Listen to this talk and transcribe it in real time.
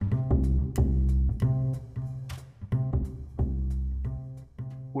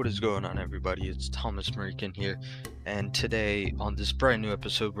What is going on, everybody? It's Thomas Marican here, and today on this brand new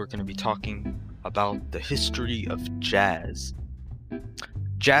episode, we're going to be talking about the history of jazz.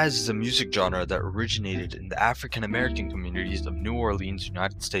 Jazz is a music genre that originated in the African American communities of New Orleans,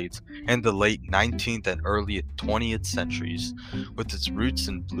 United States, in the late 19th and early 20th centuries, with its roots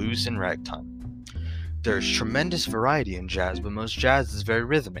in blues and ragtime. There is tremendous variety in jazz, but most jazz is very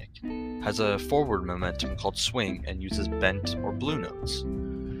rhythmic, has a forward momentum called swing, and uses bent or blue notes.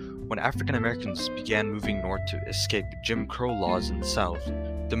 When African Americans began moving north to escape Jim Crow laws in the South,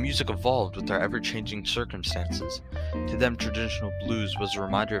 the music evolved with their ever-changing circumstances. To them, traditional blues was a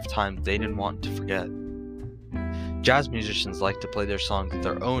reminder of times they didn't want to forget. Jazz musicians like to play their songs with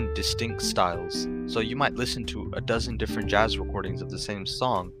their own distinct styles, so you might listen to a dozen different jazz recordings of the same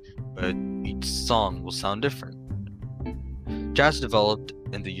song, but each song will sound different. Jazz developed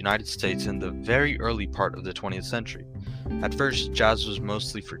in the United States in the very early part of the 20th century. At first, jazz was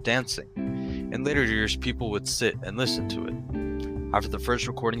mostly for dancing. In later years, people would sit and listen to it. After the first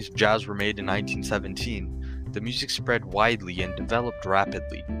recordings of jazz were made in 1917, the music spread widely and developed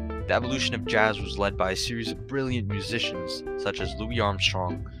rapidly. The evolution of jazz was led by a series of brilliant musicians such as Louis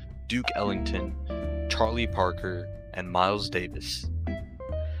Armstrong, Duke Ellington, Charlie Parker, and Miles Davis.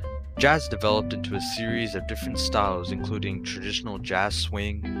 Jazz developed into a series of different styles, including traditional jazz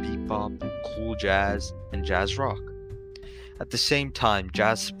swing, bebop, cool jazz, and jazz rock. At the same time,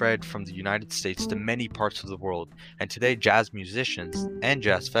 jazz spread from the United States to many parts of the world, and today jazz musicians and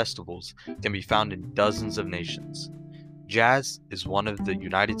jazz festivals can be found in dozens of nations. Jazz is one of the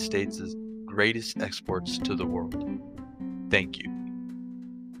United States' greatest exports to the world. Thank you.